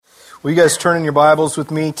Will you guys turn in your Bibles with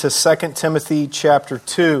me to 2 Timothy chapter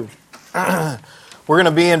 2? We're going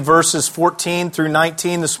to be in verses 14 through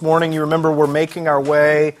 19 this morning. You remember we're making our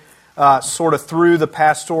way sort of through the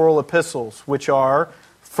pastoral epistles, which are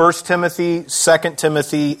 1 Timothy, 2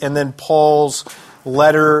 Timothy, and then Paul's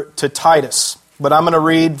letter to Titus. But I'm going to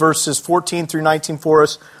read verses 14 through 19 for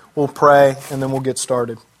us. We'll pray, and then we'll get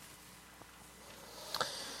started.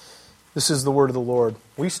 This is the word of the Lord.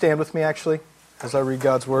 Will you stand with me, actually, as I read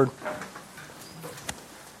God's word?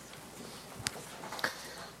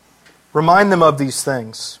 Remind them of these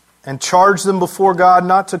things, and charge them before God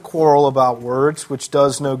not to quarrel about words, which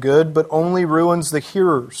does no good, but only ruins the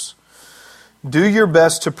hearers. Do your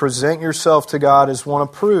best to present yourself to God as one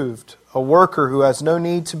approved, a worker who has no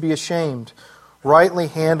need to be ashamed, rightly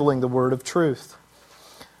handling the word of truth.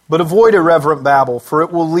 But avoid irreverent babble, for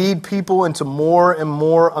it will lead people into more and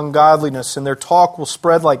more ungodliness, and their talk will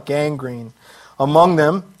spread like gangrene. Among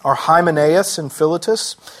them are Hymenaeus and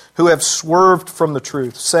Philetus, who have swerved from the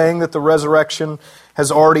truth, saying that the resurrection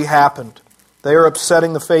has already happened. They are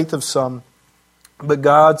upsetting the faith of some, but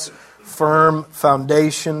God's firm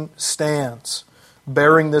foundation stands,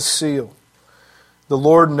 bearing this seal. The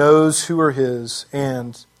Lord knows who are His,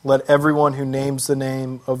 and let everyone who names the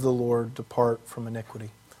name of the Lord depart from iniquity.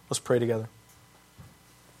 Let's pray together.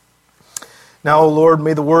 Now, O Lord,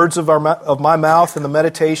 may the words of my mouth and the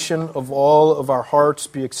meditation of all of our hearts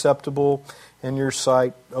be acceptable in your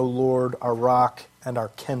sight, O Lord, our rock and our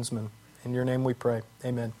kinsman. In your name we pray.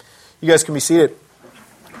 Amen. You guys can be seated.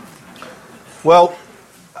 Well,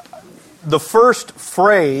 the first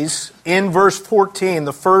phrase in verse 14,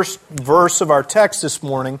 the first verse of our text this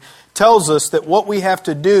morning, tells us that what we have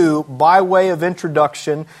to do by way of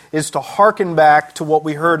introduction is to hearken back to what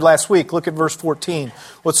we heard last week. Look at verse 14.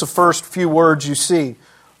 What's the first few words you see?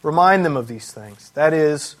 Remind them of these things. That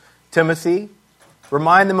is, Timothy,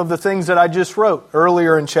 remind them of the things that I just wrote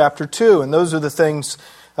earlier in chapter 2. And those are the things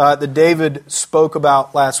that David spoke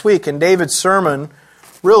about last week. And David's sermon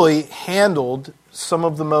really handled some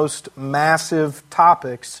of the most massive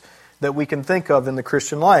topics that we can think of in the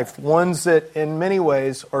Christian life. Ones that in many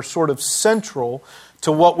ways are sort of central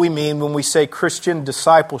to what we mean when we say Christian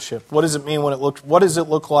discipleship. What does it mean what does it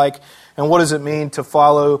look like, and what does it mean to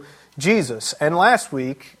follow Jesus? And last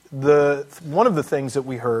week, one of the things that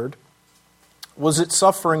we heard was that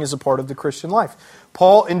suffering is a part of the Christian life.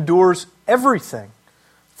 Paul endures everything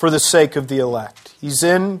for the sake of the elect. He's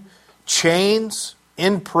in chains,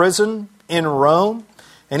 in prison, in Rome,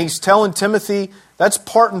 and he's telling Timothy that's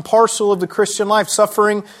part and parcel of the Christian life.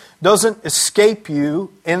 Suffering doesn't escape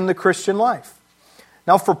you in the Christian life.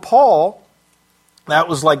 Now for Paul, that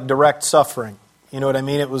was like direct suffering. You know what I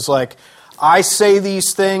mean? It was like, I say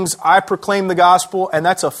these things, I proclaim the gospel, and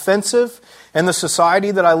that's offensive in the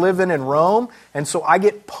society that I live in Rome, and so I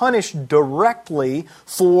get punished directly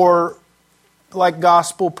for like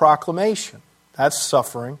gospel proclamation. That's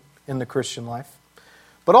suffering in the Christian life.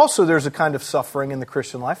 But also there's a kind of suffering in the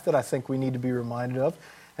Christian life that I think we need to be reminded of,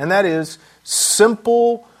 and that is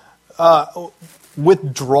simple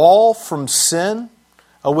withdrawal from sin,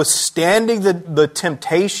 withstanding the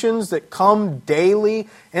temptations that come daily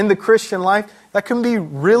in the Christian life. That can be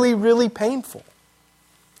really, really painful.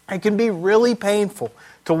 It can be really painful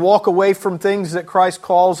to walk away from things that Christ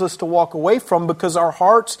calls us to walk away from because our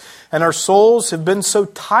hearts and our souls have been so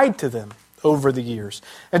tied to them over the years.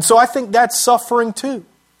 And so I think that's suffering too.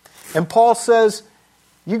 And Paul says,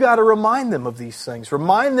 you got to remind them of these things.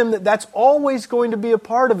 Remind them that that's always going to be a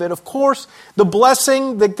part of it. Of course, the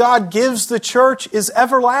blessing that God gives the church is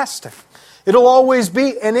everlasting. It'll always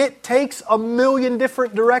be, and it takes a million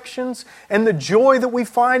different directions, and the joy that we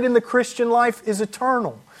find in the Christian life is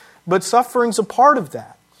eternal. But suffering's a part of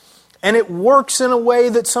that. And it works in a way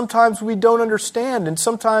that sometimes we don't understand, and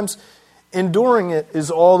sometimes enduring it is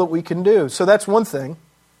all that we can do. So that's one thing.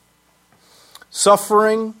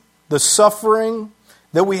 Suffering, the suffering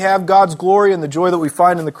that we have, God's glory and the joy that we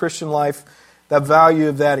find in the Christian life, that value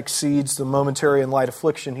of that exceeds the momentary and light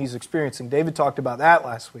affliction he's experiencing. David talked about that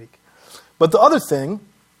last week. But the other thing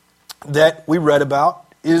that we read about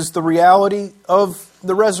is the reality of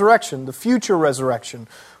the resurrection, the future resurrection.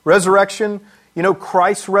 Resurrection,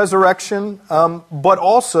 Christ's resurrection, but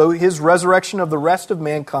also His resurrection of the rest of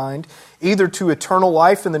mankind, either to eternal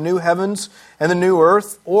life in the new heavens and the new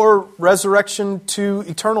earth, or resurrection to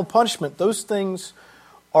eternal punishment. Those things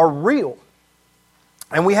are real.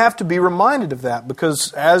 And we have to be reminded of that,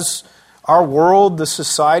 because as our world, the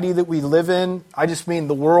society that we live in, I just mean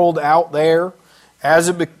the world out there, as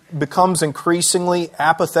it becomes increasingly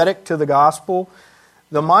apathetic to the gospel,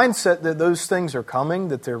 the mindset that those things are coming,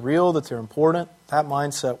 that they're real, that they're important, that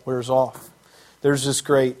mindset wears off. There's this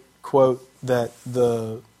great quote that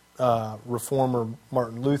the reformer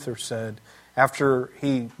Martin Luther said after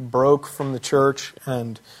he broke from the church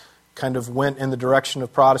and kind of went in the direction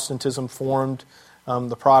of Protestantism, formed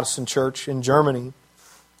the Protestant church in Germany.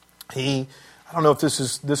 I don't know if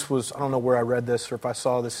this was, I don't know where I read this or if I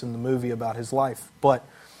saw this in the movie about his life, but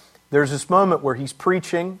there's this moment where he's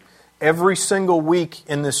preaching every single week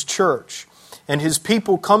in this church, and his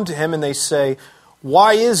people come to him and they say,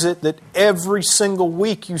 "Why is it that every single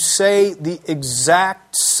week you say the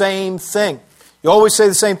exact same thing? You always say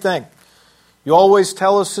the same thing. You always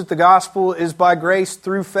tell us that the gospel is by grace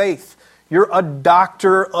through faith. You're a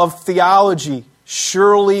doctor of theology.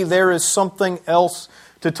 Surely there is something else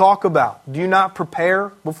to talk about. Do you not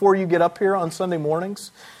prepare before you get up here on Sunday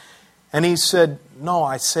mornings?" And he said, "No,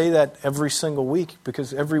 I say that every single week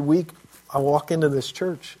because every week I walk into this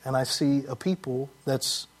church and I see a people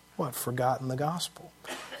that's, forgotten the gospel."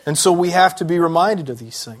 And so we have to be reminded of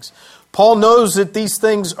these things. Paul knows that these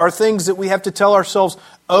things are things that we have to tell ourselves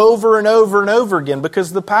over and over and over again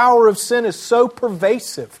because the power of sin is so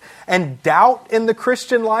pervasive. And doubt in the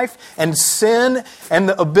Christian life and sin and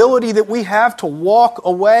the ability that we have to walk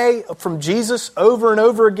away from Jesus over and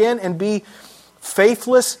over again and be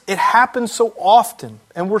faithless, it happens so often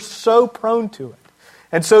and we're so prone to it.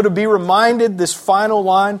 And so to be reminded, this final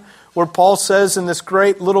line where Paul says in this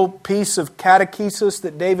great little piece of catechesis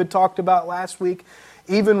that David talked about last week,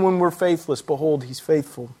 even when we're faithless, behold, He's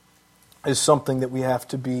faithful, is something that we have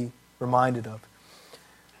to be reminded of.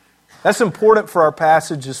 That's important for our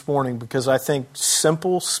passage this morning because I think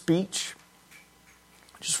simple speech,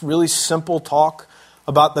 just really simple talk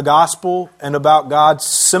about the gospel and about God's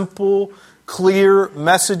simple, clear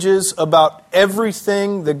messages about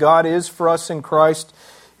everything that God is for us in Christ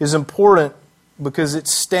is important because it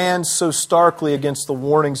stands so starkly against the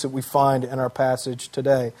warnings that we find in our passage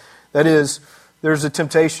today. That is, there's a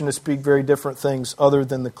temptation to speak very different things other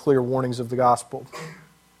than the clear warnings of the gospel.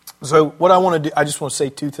 So what I want to do, I just want to say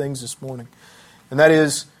two things this morning. And that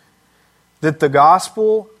is that the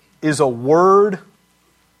gospel is a word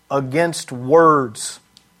against words,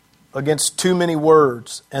 against too many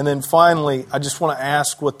words. And then finally, I just want to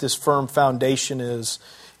ask what this firm foundation is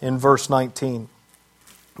in verse 19.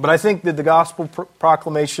 But I think that the gospel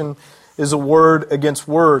proclamation is a word against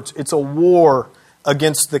words. It's a war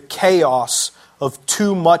against the chaos of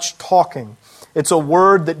too much talking. It's a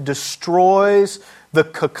word that destroys the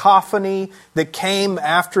cacophony that came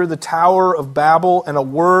after the Tower of Babel, and a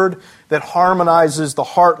word that harmonizes the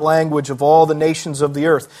heart language of all the nations of the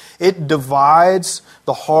earth. It divides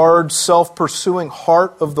the hard, self-pursuing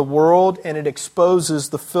heart of the world, and it exposes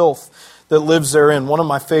the filth that lives therein. One of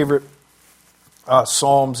my favorite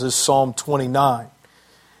Psalms is Psalm 29.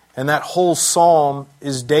 And that whole psalm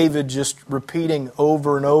is David just repeating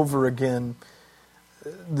over and over again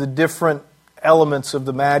the different elements of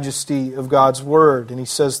the majesty of God's Word. And he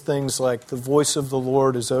says things like, "The voice of the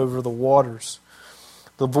Lord is over the waters.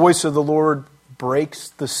 The voice of the Lord breaks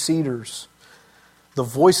the cedars. The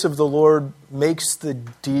voice of the Lord makes the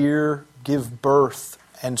deer give birth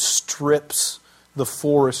and strips the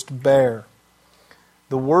forest bare."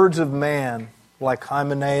 The words of man, like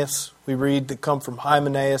Hymenaeus, we read, that come from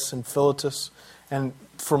Hymenaeus and Philetus, and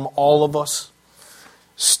from all of us.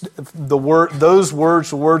 Those words,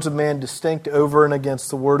 the words of man, distinct over and against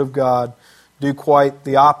the Word of God, do quite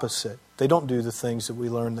the opposite. They don't do the things that we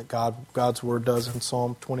learn that God's Word does in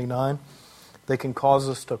Psalm 29. They can cause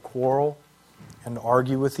us to quarrel and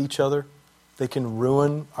argue with each other. They can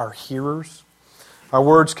ruin our hearers. Our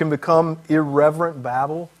words can become irreverent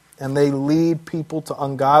babble, and they lead people to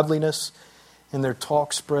ungodliness, and their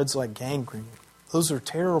talk spreads like gangrene. Those are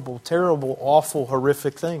terrible, terrible, awful,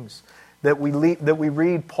 horrific things that we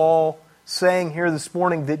read Paul saying here this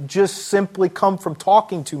morning that just simply come from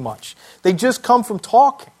talking too much. They just come from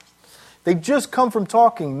talking. They just come from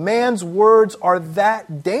talking. Man's words are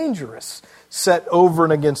that dangerous, set over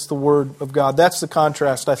and against the Word of God. That's the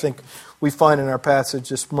contrast I think we find in our passage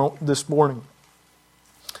this morning.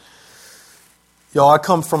 Y'all, I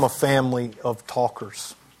come from a family of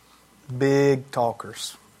talkers. Big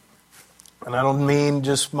talkers. And I don't mean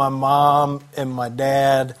just my mom and my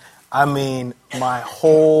dad. I mean my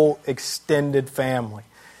whole extended family.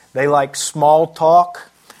 They like small talk.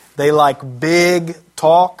 They like big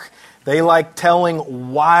talk. They like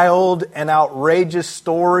telling wild and outrageous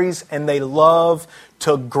stories, and they love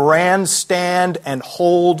to grandstand and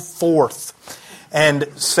hold forth. And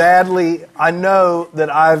sadly, I know that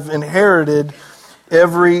I've inherited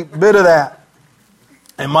every bit of that.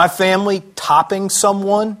 And my family topping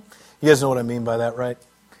someone, you guys know what I mean by that, right?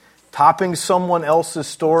 Topping someone else's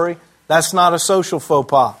story, that's not a social faux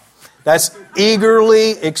pas. That's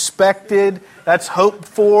eagerly expected. That's hoped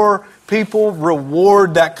for. People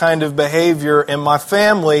reward that kind of behavior in my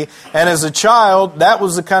family. And as a child, that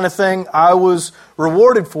was the kind of thing I was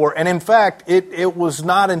rewarded for. And in fact, it was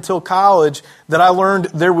not until college that I learned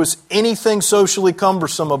there was anything socially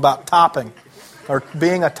cumbersome about topping or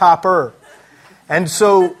being a topper. And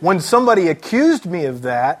so when somebody accused me of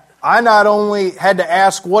that, I not only had to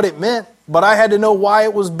ask what it meant, but I had to know why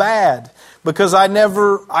it was bad. Because I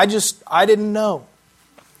didn't know.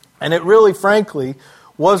 And it really, frankly,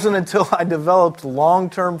 wasn't until I developed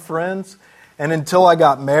long-term friends and until I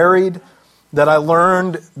got married that I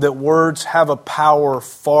learned that words have a power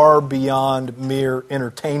far beyond mere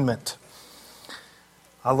entertainment.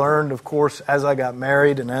 I learned, of course, as I got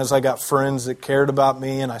married and as I got friends that cared about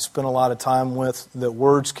me and I spent a lot of time with, that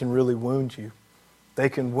words can really wound you. They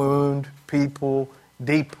can wound people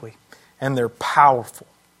deeply, and they're powerful.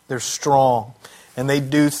 They're strong, and they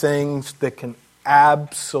do things that can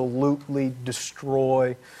absolutely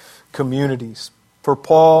destroy communities. For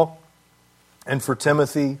Paul and for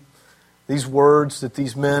Timothy, these words that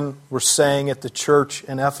these men were saying at the church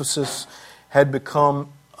in Ephesus had become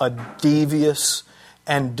a devious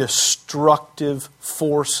and destructive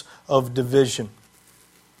force of division,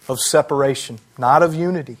 of separation, not of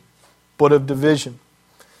unity, but of division.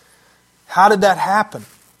 How did that happen?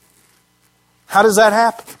 How does that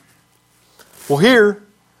happen? Well, here,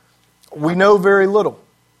 we know very little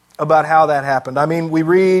about how that happened. I mean, we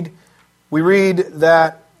read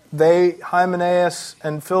that Hymenaeus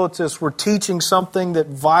and Philetus were teaching something that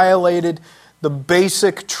violated the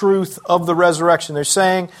basic truth of the resurrection. They're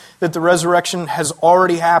saying that the resurrection has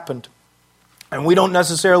already happened. And we don't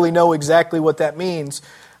necessarily know exactly what that means.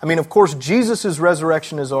 I mean, of course, Jesus'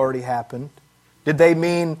 resurrection has already happened. Did they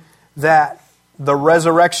mean that the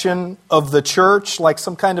resurrection of the church, like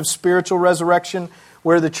some kind of spiritual resurrection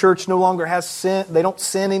where the church no longer has sin, they don't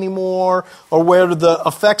sin anymore, or where the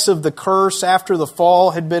effects of the curse after the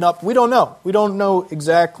fall had been up? We don't know. We don't know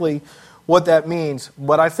exactly what that means.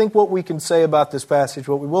 But I think what we can say about this passage,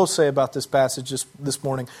 what we will say about this passage this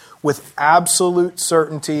morning, with absolute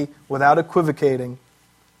certainty, without equivocating,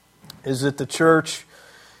 is that the church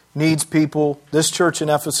needs people, this church in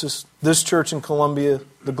Ephesus, this church in Columbia,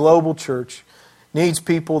 the global church, needs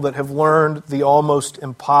people that have learned the almost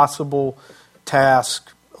impossible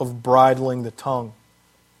task of bridling the tongue.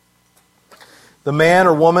 The man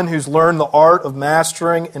or woman who's learned the art of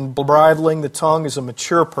mastering and bridling the tongue is a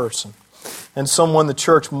mature person and someone the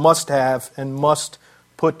church must have and must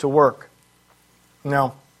put to work.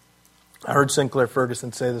 Now, I heard Sinclair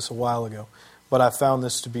Ferguson say this a while ago, but I found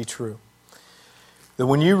this to be true. That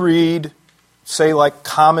when you read, say, like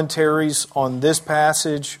commentaries on this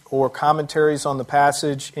passage or commentaries on the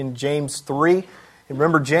passage in James 3,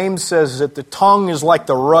 remember James says that the tongue is like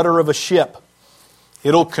the rudder of a ship.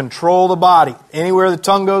 It'll control the body. Anywhere the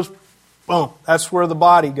tongue goes, boom, that's where the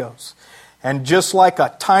body goes. And just like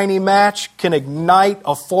a tiny match can ignite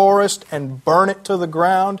a forest and burn it to the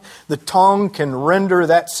ground, the tongue can render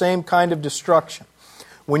that same kind of destruction.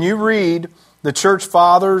 When you read the church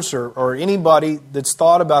fathers or anybody that's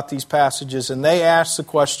thought about these passages and they ask the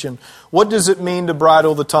question, what does it mean to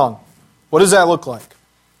bridle the tongue? What does that look like?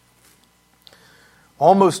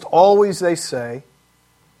 Almost always they say,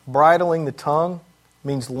 bridling the tongue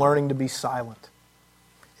means learning to be silent.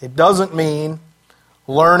 It doesn't mean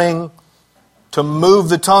learning to move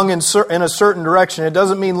the tongue in a certain direction. It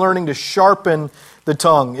doesn't mean learning to sharpen the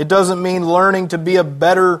tongue. It doesn't mean learning to be a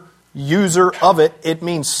better user of it. It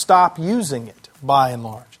means stop using it, by and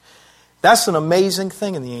large. That's an amazing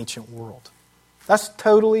thing in the ancient world. That's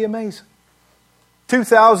totally amazing.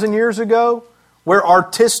 2,000 years ago, where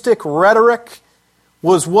artistic rhetoric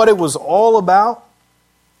was what it was all about,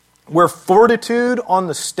 where fortitude on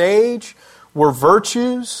the stage were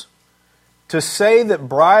virtues, to say that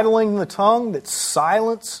bridling the tongue, that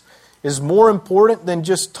silence is more important than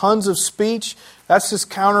just tons of speech, that's as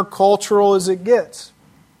countercultural as it gets.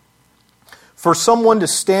 For someone to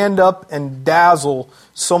stand up and dazzle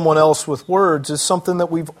someone else with words is something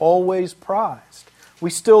that we've always prized. We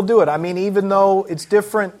still do it. I mean, even though it's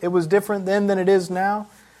different, it was different then than it is now,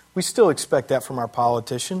 we still expect that from our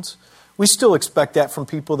politicians. We still expect that from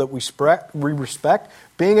people that we respect.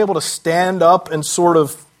 Being able to stand up and sort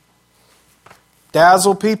of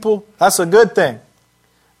dazzle people, that's a good thing.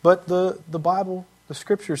 But the Bible, the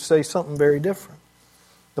Scriptures say something very different.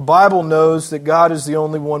 The Bible knows that God is the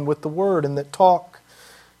only one with the Word and that talk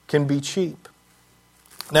can be cheap.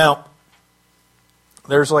 Now,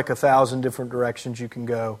 there's like 1,000 different directions you can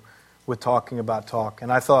go with talking about talk.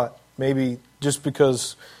 And I thought maybe just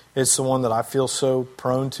because it's the one that I feel so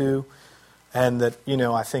prone to, And that,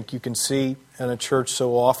 I think you can see in a church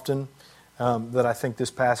so often that I think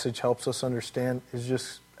this passage helps us understand is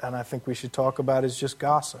just, and I think we should talk about, is just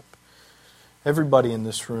gossip. Everybody in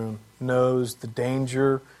this room knows the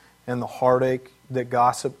danger and the heartache that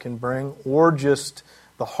gossip can bring, or just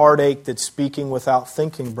the heartache that speaking without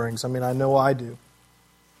thinking brings. I mean, I know I do.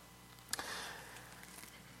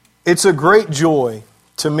 It's a great joy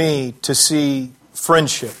to me to see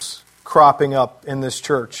friendships cropping up in this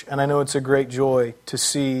church. And I know it's a great joy to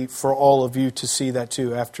see, for all of you to see that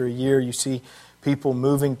too. After a year, you see people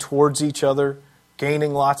moving towards each other,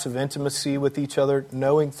 gaining lots of intimacy with each other,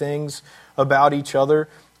 knowing things about each other.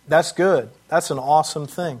 That's good. That's an awesome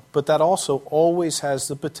thing. But that also always has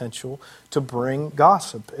the potential to bring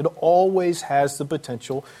gossip. It always has the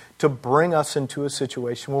potential to bring us into a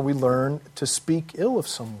situation where we learn to speak ill of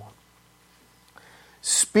someone.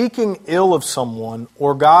 Speaking ill of someone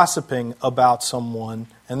or gossiping about someone,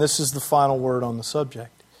 and this is the final word on the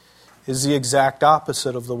subject, is the exact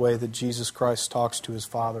opposite of the way that Jesus Christ talks to his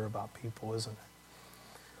Father about people, isn't it?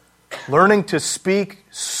 Learning to speak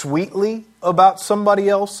sweetly about somebody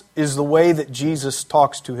else is the way that Jesus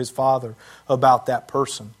talks to his Father about that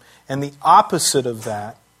person. And the opposite of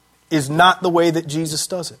that is not the way that Jesus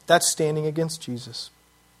does it. That's standing against Jesus.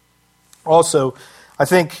 Also, I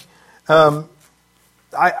think it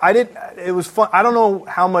was fun. I don't know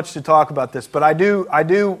how much to talk about this, but I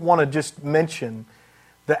do want to just mention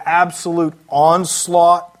the absolute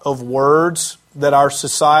onslaught of words that our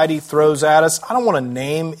society throws at us. I don't want to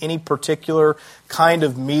name any particular kind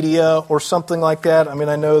of media or something like that. I mean,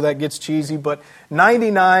 I know that gets cheesy, but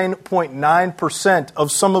 99.9% of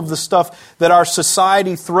some of the stuff that our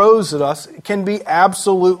society throws at us can be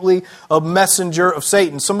absolutely a messenger of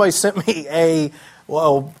Satan. Somebody sent me an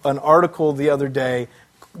article the other day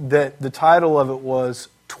that the title of it was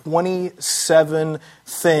 27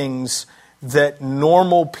 Things That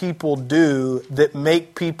Normal People Do That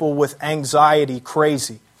Make People with Anxiety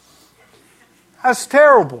Crazy. That's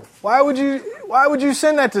terrible. Why would you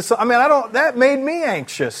send that to some? That made me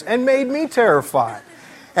anxious and made me terrified.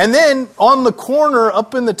 And then on the corner,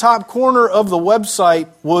 up in the top corner of the website,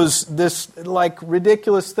 was this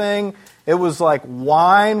ridiculous thing. It was like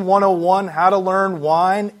Wine 101, how to learn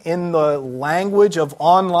wine in the language of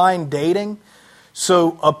online dating.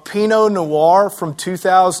 So a Pinot Noir from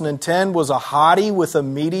 2010 was a hottie with a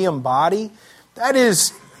medium body. That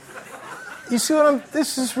is, you see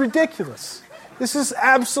this is ridiculous. This is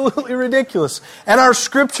absolutely ridiculous. And our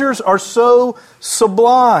scriptures are so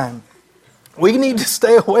sublime. We need to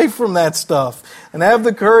stay away from that stuff and have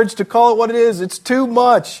the courage to call it what it is. It's too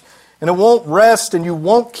much. And it won't rest, and you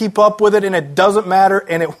won't keep up with it, and it doesn't matter,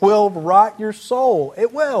 and it will rot your soul.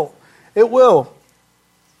 It will. It will.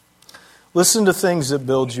 Listen to things that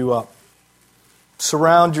build you up.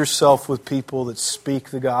 Surround yourself with people that speak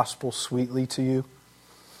the gospel sweetly to you.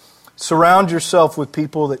 Surround yourself with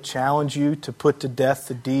people that challenge you to put to death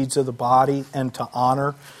the deeds of the body and to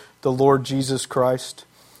honor the Lord Jesus Christ.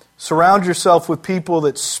 Surround yourself with people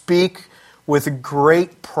that speak with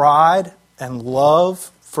great pride and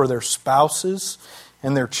love for their spouses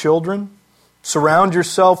and their children. Surround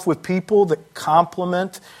yourself with people that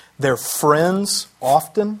compliment their friends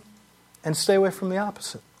often, and stay away from the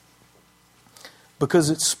opposite. Because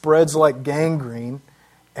it spreads like gangrene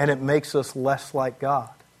and it makes us less like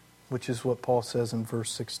God, which is what Paul says in verse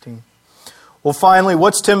 16. Well, finally,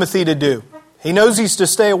 what's Timothy to do? He knows he's to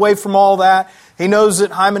stay away from all that. He knows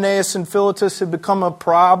that Hymenaeus and Philetus had become a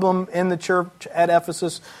problem in the church at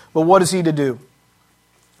Ephesus. But what is he to do?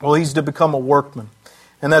 Well, he's to become a workman.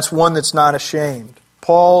 And that's one that's not ashamed.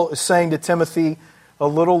 Paul is saying to Timothy, a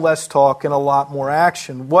little less talk and a lot more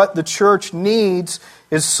action. What the church needs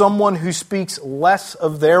is someone who speaks less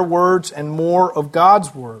of their words and more of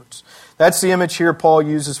God's words. That's the image here Paul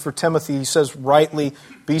uses for Timothy. He says,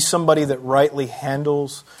 be somebody that rightly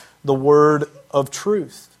handles the word of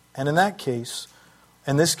truth. And in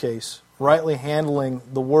this case, rightly handling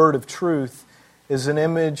the word of truth is an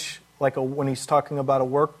image when he's talking about a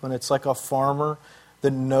workman, it's like a farmer that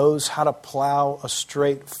knows how to plow a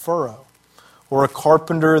straight furrow, or a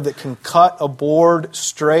carpenter that can cut a board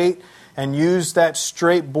straight and use that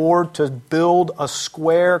straight board to build a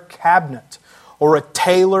square cabinet, or a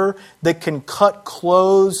tailor that can cut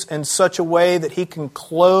clothes in such a way that he can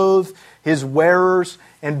clothe his wearers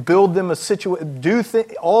and build them a situation.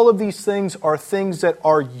 All of these things are things that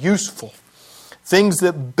are useful. Things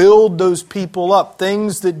that build those people up.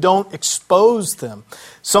 Things that don't expose them.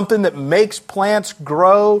 Something that makes plants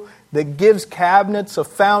grow that gives cabinets a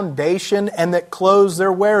foundation and that clothes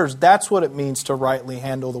their wearers. That's what it means to rightly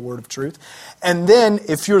handle the word of truth. And then,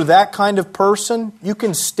 if you're that kind of person, you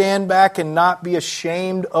can stand back and not be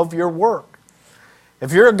ashamed of your work.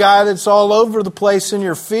 If you're a guy that's all over the place in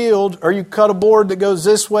your field, or you cut a board that goes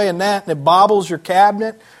this way and that, and it bobbles your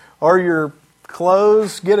cabinet, or your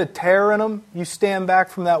clothes get a tear in them, you stand back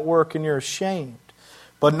from that work and you're ashamed.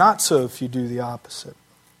 But not so if you do the opposite.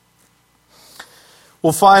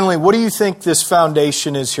 Well, finally, what do you think this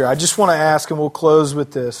foundation is here? I just want to ask, and we'll close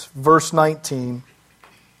with this. Verse 19.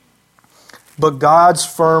 But God's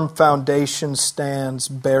firm foundation stands,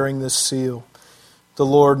 bearing this seal. The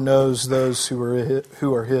Lord knows those who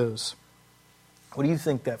are His. What do you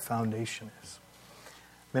think that foundation is?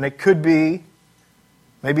 I mean, it could be,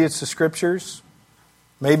 maybe it's the Scriptures.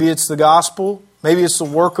 Maybe it's the gospel. Maybe it's the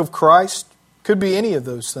work of Christ. Could be any of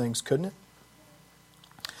those things, couldn't it?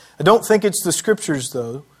 I don't think it's the Scriptures,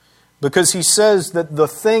 though, because he says that the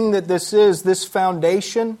thing that this is, this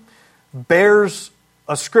foundation, bears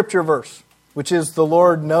a Scripture verse, which is the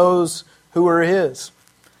Lord knows who are His.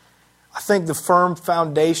 I think the firm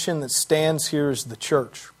foundation that stands here is the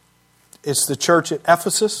church. It's the church at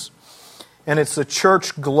Ephesus, and it's the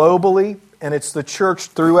church globally, and it's the church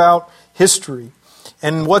throughout history.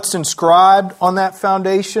 And what's inscribed on that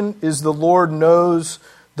foundation is the Lord knows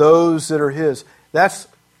those that are His. That's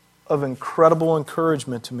of incredible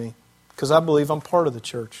encouragement to me, because I believe I'm part of the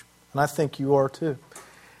church, and I think you are too.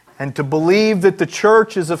 And to believe that the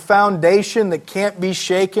church is a foundation that can't be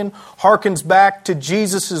shaken harkens back to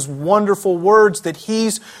Jesus' wonderful words that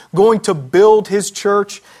He's going to build His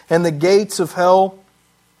church and the gates of hell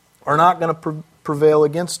are not going to prevail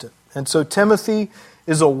against it. And so Timothy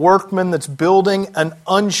is a workman that's building an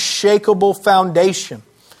unshakable foundation,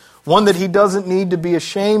 one that he doesn't need to be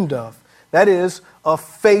ashamed of. That is, a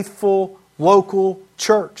faithful local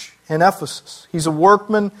church in Ephesus. He's a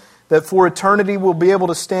workman that for eternity will be able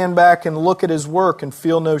to stand back and look at his work and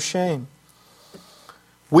feel no shame.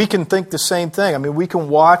 We can think the same thing. I mean, we can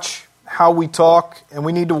watch how we talk, and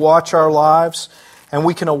we need to watch our lives, and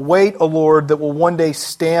we can await a Lord that will one day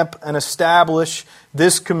stamp and establish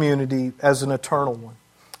this community as an eternal one,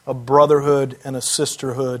 a brotherhood and a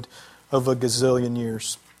sisterhood of a gazillion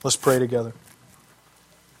years. Let's pray together.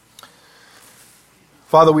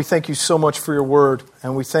 Father, we thank You so much for Your word,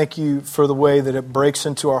 and we thank You for the way that it breaks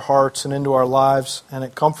into our hearts and into our lives, and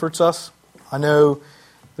it comforts us. I know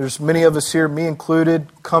there's many of us here, me included,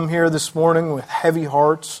 come here this morning with heavy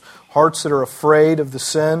hearts, hearts that are afraid of the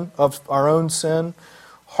sin, of our own sin,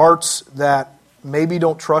 hearts that maybe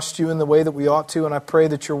don't trust You in the way that we ought to, and I pray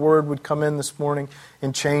that Your word would come in this morning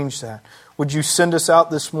and change that. Would You send us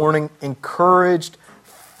out this morning encouraged,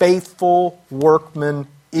 faithful workmen,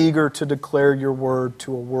 eager to declare Your word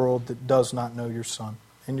to a world that does not know Your Son.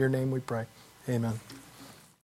 In Your name we pray. Amen.